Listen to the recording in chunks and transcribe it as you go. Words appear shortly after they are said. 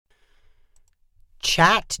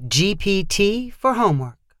ChatGPT for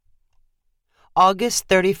homework. August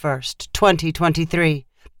 31st, 2023,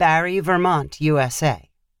 Barry, Vermont, USA.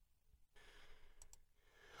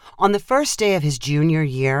 On the first day of his junior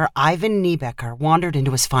year, Ivan Niebecker wandered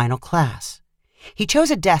into his final class. He chose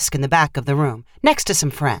a desk in the back of the room, next to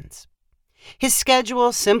some friends. His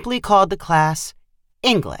schedule simply called the class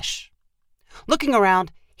English. Looking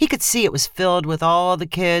around, he could see it was filled with all the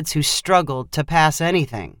kids who struggled to pass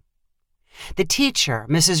anything. The teacher,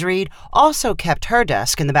 Mrs. Reed, also kept her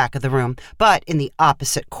desk in the back of the room, but in the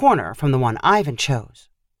opposite corner from the one Ivan chose.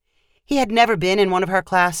 He had never been in one of her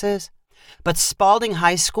classes, but Spalding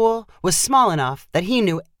High School was small enough that he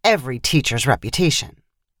knew every teacher's reputation.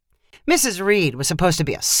 Mrs. Reed was supposed to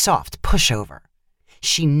be a soft pushover.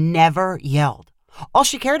 She never yelled. All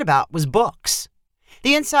she cared about was books.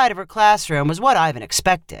 The inside of her classroom was what Ivan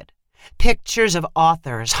expected. Pictures of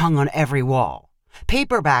authors hung on every wall.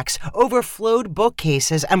 Paperbacks overflowed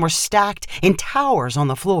bookcases and were stacked in towers on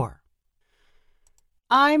the floor.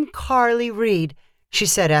 "I'm Carly Reed," she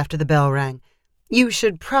said after the bell rang. "You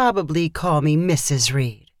should probably call me Mrs.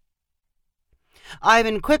 Reed."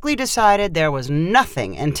 Ivan quickly decided there was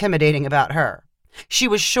nothing intimidating about her. She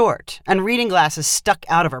was short, and reading glasses stuck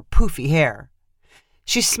out of her poofy hair.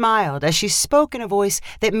 She smiled as she spoke in a voice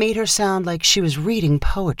that made her sound like she was reading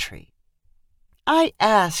poetry. "I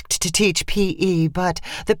asked to teach PE, but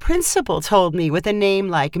the principal told me with a name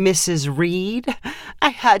like Mrs. Reed, I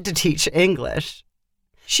had to teach English."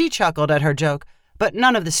 She chuckled at her joke, but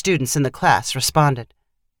none of the students in the class responded.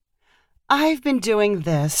 "I've been doing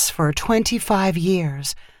this for 25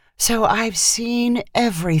 years, so I've seen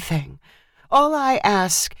everything. All I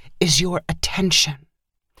ask is your attention.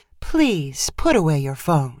 Please put away your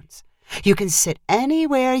phones. You can sit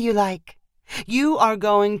anywhere you like. You are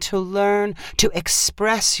going to learn to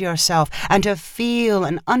express yourself and to feel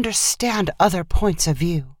and understand other points of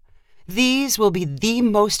view. These will be the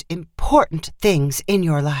most important things in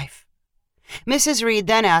your life." Mrs. Reed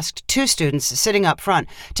then asked two students sitting up front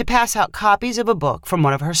to pass out copies of a book from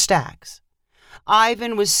one of her stacks.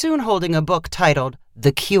 Ivan was soon holding a book titled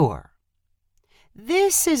The Cure.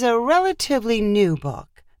 "This is a relatively new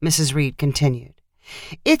book," Mrs. Reed continued.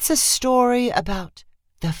 "It's a story about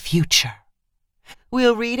the future.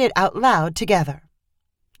 We'll read it out loud together.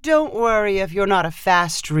 Don't worry if you're not a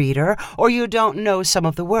fast reader or you don't know some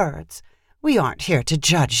of the words. We aren't here to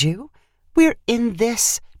judge you. We're in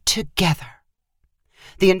this together."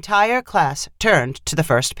 The entire class turned to the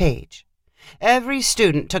first page. Every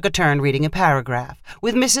student took a turn reading a paragraph,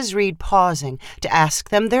 with Mrs. Reed pausing to ask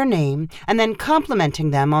them their name and then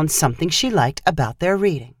complimenting them on something she liked about their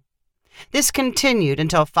reading. This continued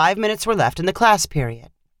until 5 minutes were left in the class period.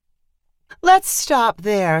 "Let's stop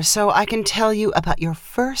there so I can tell you about your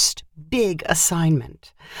first big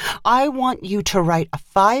assignment. I want you to write a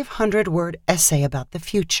 500-word essay about the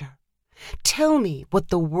future. Tell me what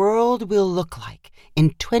the world will look like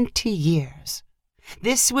in 20 years.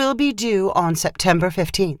 This will be due on September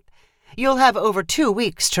 15th. You'll have over 2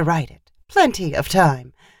 weeks to write it. Plenty of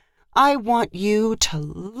time. I want you to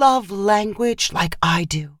love language like I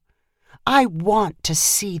do. I want to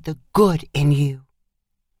see the good in you."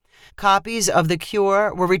 Copies of The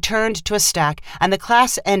Cure were returned to a stack, and the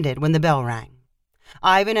class ended when the bell rang.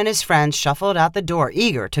 Ivan and his friends shuffled out the door,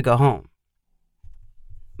 eager to go home.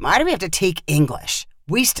 "Why do we have to take English?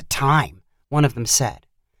 Waste of time," one of them said.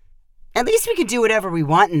 "At least we can do whatever we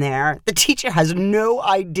want in there. The teacher has no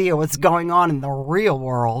idea what's going on in the real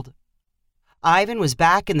world." Ivan was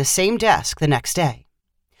back in the same desk the next day.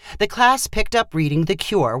 The class picked up reading The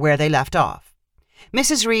Cure where they left off.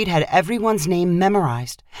 Mrs. Reed had everyone's name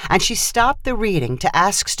memorized, and she stopped the reading to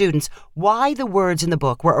ask students why the words in the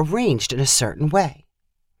book were arranged in a certain way.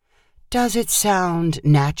 "Does it sound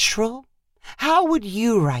natural? How would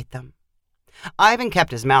you write them?" Ivan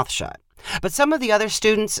kept his mouth shut, but some of the other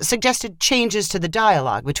students suggested changes to the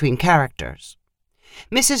dialogue between characters.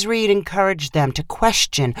 Mrs. Reed encouraged them to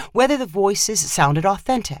question whether the voices sounded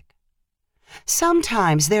authentic.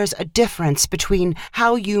 "Sometimes there's a difference between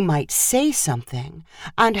how you might say something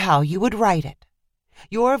and how you would write it.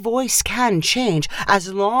 Your voice can change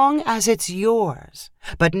as long as it's yours,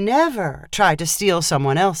 but never try to steal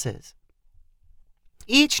someone else's."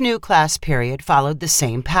 Each new class period followed the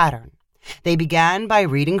same pattern. They began by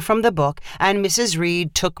reading from the book, and Mrs.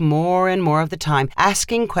 Reed took more and more of the time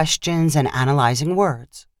asking questions and analyzing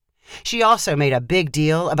words. She also made a big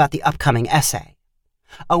deal about the upcoming essay.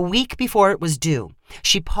 A week before it was due,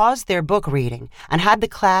 she paused their book reading and had the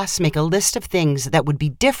class make a list of things that would be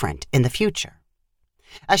different in the future.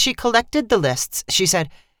 As she collected the lists, she said,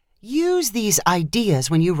 "Use these ideas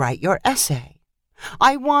when you write your essay.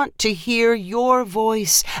 I want to hear your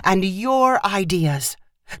voice and your ideas.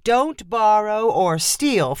 Don't borrow or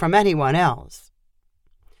steal from anyone else.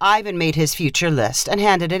 Ivan made his future list and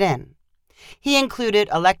handed it in. He included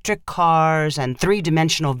electric cars and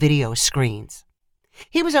three-dimensional video screens.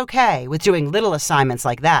 He was okay with doing little assignments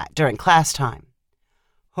like that during class time.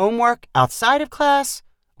 Homework outside of class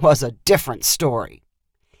was a different story.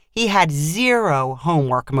 He had zero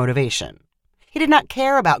homework motivation. He did not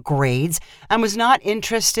care about grades and was not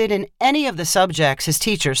interested in any of the subjects his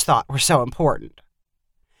teachers thought were so important.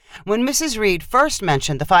 When Mrs. Reed first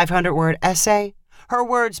mentioned the 500-word essay, her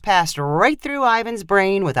words passed right through Ivan's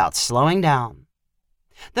brain without slowing down.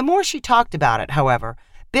 The more she talked about it, however,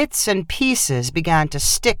 bits and pieces began to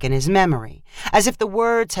stick in his memory, as if the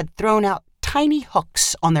words had thrown out tiny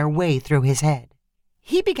hooks on their way through his head.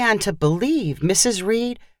 He began to believe Mrs.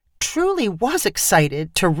 Reed truly was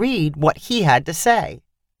excited to read what he had to say.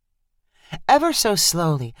 Ever so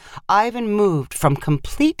slowly, Ivan moved from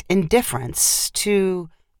complete indifference to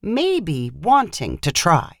maybe wanting to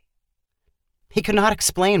try. He could not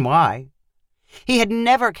explain why. He had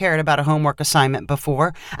never cared about a homework assignment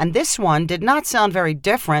before, and this one did not sound very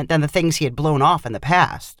different than the things he had blown off in the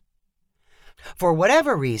past. For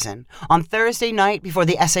whatever reason, on Thursday night before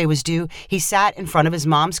the essay was due, he sat in front of his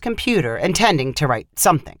mom's computer intending to write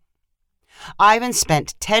something. Ivan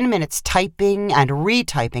spent 10 minutes typing and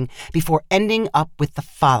retyping before ending up with the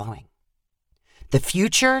following. The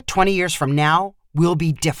future, 20 years from now, will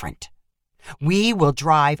be different. We will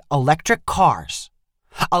drive electric cars.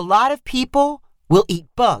 A lot of people will eat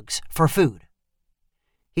bugs for food.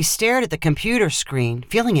 He stared at the computer screen,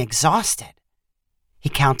 feeling exhausted. He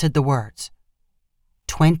counted the words.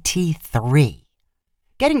 23.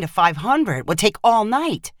 Getting to 500 would take all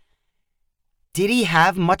night. Did he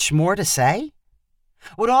have much more to say?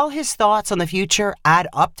 Would all his thoughts on the future add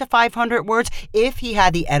up to 500 words if he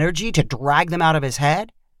had the energy to drag them out of his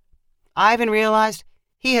head? Ivan realized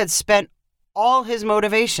he had spent all his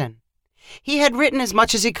motivation. He had written as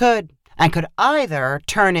much as he could and could either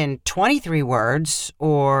turn in 23 words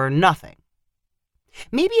or nothing.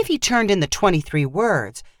 Maybe if he turned in the 23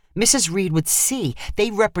 words, Mrs. Reed would see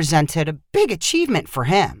they represented a big achievement for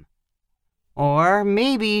him. Or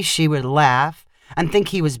maybe she would laugh and think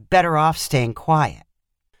he was better off staying quiet.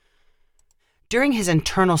 During his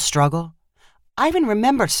internal struggle, Ivan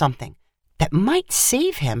remembered something that might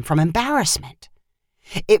save him from embarrassment.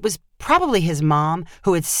 It was probably his mom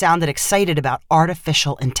who had sounded excited about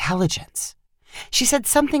artificial intelligence. She said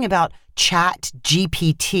something about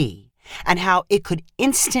ChatGPT and how it could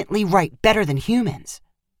instantly write better than humans.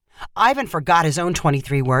 Ivan forgot his own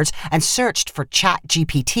 23 words and searched for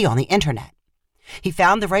ChatGPT on the internet. He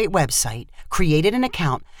found the right website, created an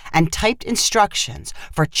account, and typed instructions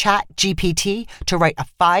for ChatGPT to write a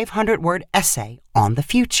 500-word essay on the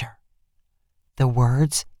future. The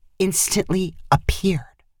words instantly appeared.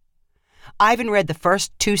 Ivan read the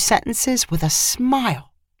first 2 sentences with a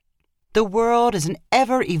smile. The world is an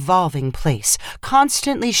ever-evolving place,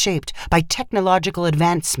 constantly shaped by technological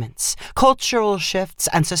advancements, cultural shifts,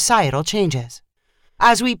 and societal changes.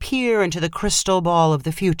 As we peer into the crystal ball of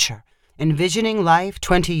the future, envisioning life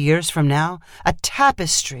 20 years from now, a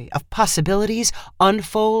tapestry of possibilities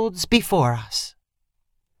unfolds before us.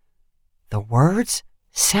 The words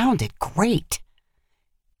sounded great.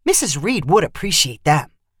 Mrs. Reed would appreciate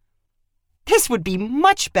them. This would be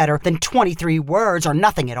much better than 23 words or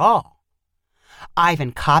nothing at all.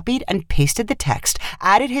 Ivan copied and pasted the text,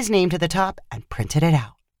 added his name to the top, and printed it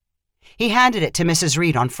out. He handed it to Mrs.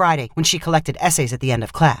 Reed on Friday when she collected essays at the end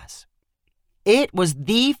of class. It was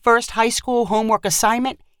the first high school homework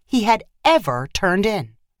assignment he had ever turned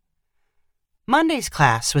in. Monday's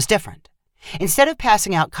class was different. Instead of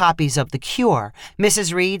passing out copies of The Cure,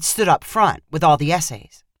 Mrs. Reed stood up front with all the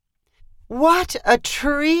essays. What a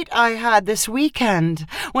treat I had this weekend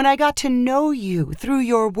when I got to know you through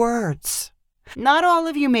your words. Not all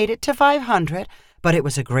of you made it to 500, but it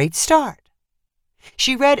was a great start.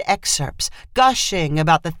 She read excerpts, gushing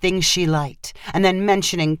about the things she liked, and then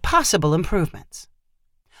mentioning possible improvements.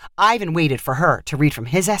 Ivan waited for her to read from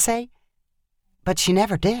his essay, but she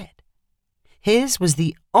never did. His was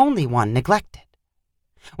the only one neglected.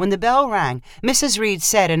 When the bell rang, Mrs. Reed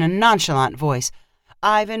said in a nonchalant voice,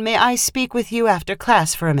 "Ivan, may I speak with you after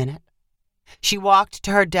class for a minute?" She walked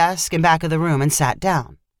to her desk in back of the room and sat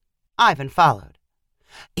down. Ivan followed.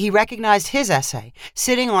 He recognized his essay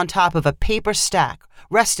sitting on top of a paper stack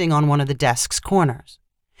resting on one of the desk's corners.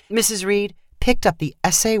 Mrs. Reed picked up the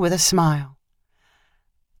essay with a smile.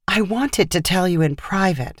 "I wanted to tell you in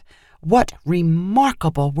private what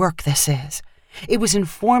remarkable work this is. It was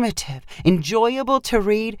informative, enjoyable to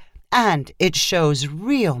read, and it shows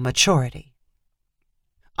real maturity.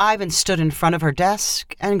 Ivan stood in front of her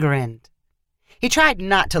desk and grinned. He tried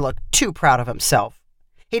not to look too proud of himself.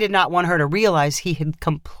 He did not want her to realize he had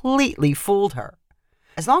completely fooled her.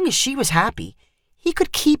 As long as she was happy, he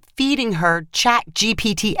could keep feeding her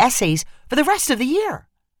ChatGPT essays for the rest of the year.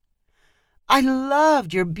 "I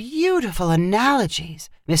loved your beautiful analogies,"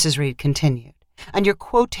 Mrs. Reed continued, "and your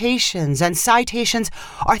quotations and citations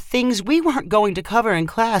are things we weren't going to cover in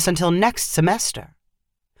class until next semester."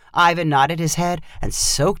 Ivan nodded his head and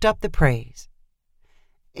soaked up the praise.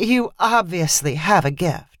 "You obviously have a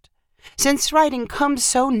gift. Since writing comes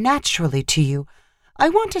so naturally to you, I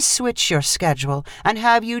want to switch your schedule and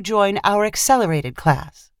have you join our accelerated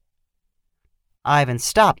class." Ivan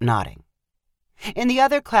stopped nodding. "In the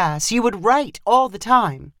other class, you would write all the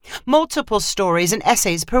time, multiple stories and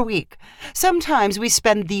essays per week. Sometimes we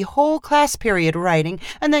spend the whole class period writing,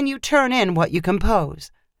 and then you turn in what you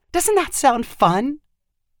compose. Doesn't that sound fun?"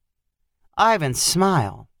 Ivan's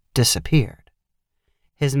smile disappeared.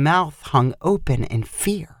 His mouth hung open in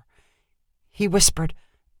fear. He whispered,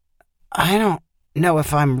 "I don't know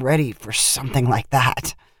if I'm ready for something like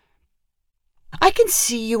that." "I can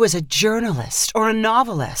see you as a journalist or a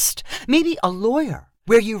novelist, maybe a lawyer,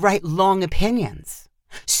 where you write long opinions.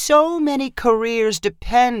 So many careers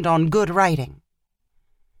depend on good writing."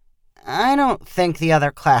 "I don't think the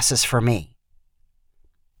other class is for me."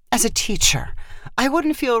 "As a teacher, I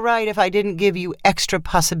wouldn't feel right if I didn't give you extra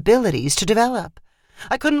possibilities to develop.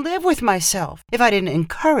 I couldn't live with myself if I didn't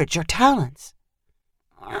encourage your talents."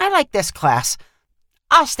 "I like this class.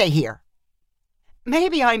 I'll stay here."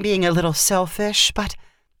 "Maybe I'm being a little selfish, but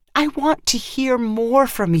I want to hear more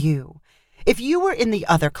from you. If you were in the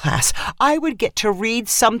other class, I would get to read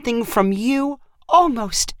something from you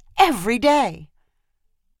almost every day."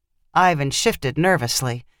 Ivan shifted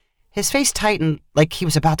nervously. His face tightened like he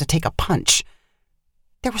was about to take a punch.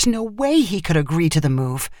 There was no way he could agree to the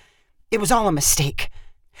move. It was all a mistake.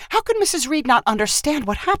 How could Mrs. Reed not understand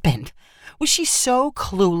what happened? Was she so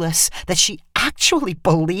clueless that she actually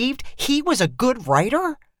believed he was a good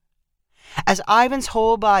writer? As Ivan's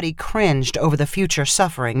whole body cringed over the future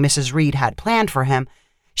suffering Mrs. Reed had planned for him,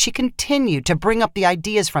 she continued to bring up the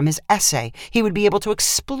ideas from his essay he would be able to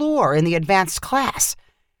explore in the advanced class.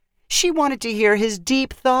 She wanted to hear his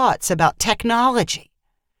deep thoughts about technology.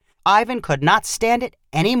 Ivan could not stand it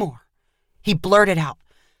anymore. He blurted out,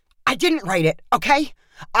 "I didn't write it, okay?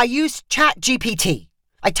 I used ChatGPT.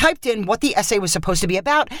 I typed in what the essay was supposed to be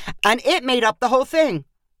about, and it made up the whole thing."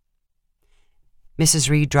 Mrs.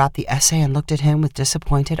 Reed dropped the essay and looked at him with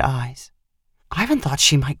disappointed eyes. Ivan thought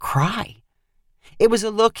she might cry. It was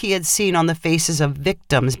a look he had seen on the faces of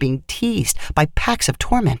victims being teased by packs of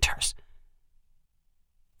tormentors.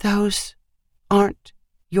 "Those aren't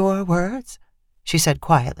your words," she said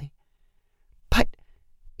quietly. "But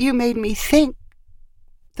you made me think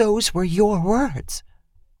those were your words."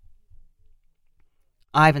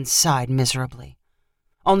 Ivan sighed miserably.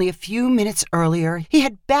 Only a few minutes earlier, he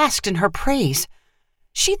had basked in her praise.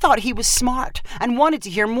 She thought he was smart and wanted to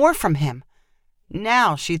hear more from him.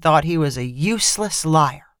 Now she thought he was a useless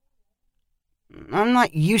liar. "I'm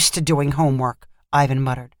not used to doing homework," Ivan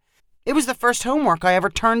muttered. "It was the first homework I ever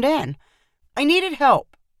turned in. I needed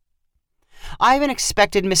help." Ivan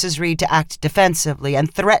expected Mrs. Reed to act defensively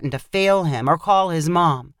and threaten to fail him or call his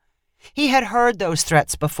mom. He had heard those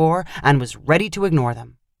threats before and was ready to ignore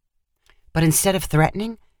them. But instead of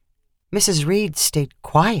threatening, Mrs. Reed stayed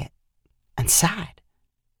quiet and sad.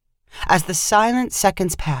 As the silent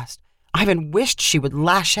seconds passed, Ivan wished she would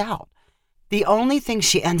lash out. The only thing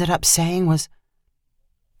she ended up saying was,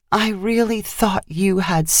 "I really thought you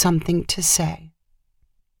had something to say."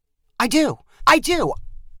 I do.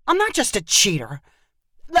 I'm not just a cheater.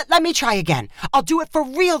 Let me try again. I'll do it for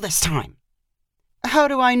real this time." "How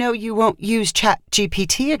do I know you won't use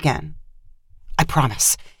ChatGPT again?" "I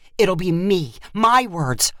promise. It'll be me, my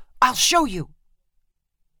words. I'll show you."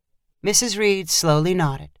 Mrs. Reed slowly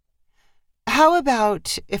nodded. "How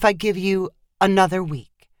about if I give you another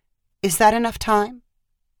week? Is that enough time?"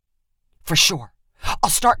 "For sure. I'll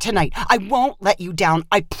start tonight. I won't let you down.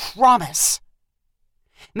 I promise."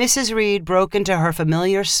 Mrs. Reed broke into her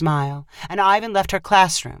familiar smile, and Ivan left her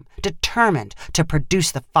classroom, determined to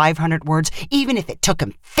produce the 500 words, even if it took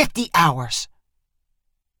him 50 hours.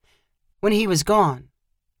 When he was gone,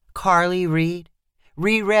 Carly Reed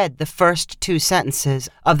reread the first 2 sentences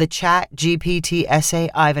of the ChatGPT essay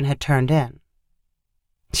Ivan had turned in.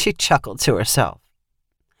 She chuckled to herself.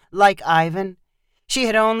 Like Ivan, she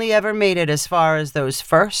had only ever made it as far as those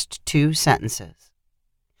first 2 sentences.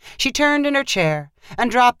 She turned in her chair and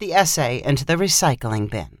dropped the essay into the recycling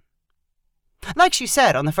bin. Like she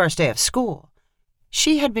said on the first day of school,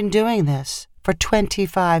 she had been doing this for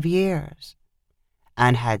 25 years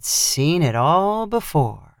and had seen it all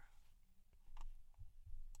before.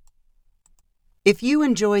 If you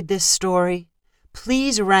enjoyed this story,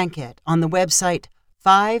 please rank it on the website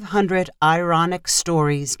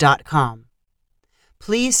 500ironicstories.com.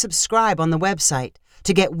 Please subscribe on the website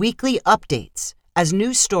to get weekly updates as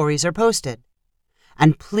new stories are posted.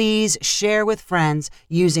 And please share with friends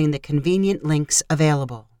using the convenient links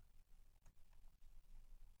available.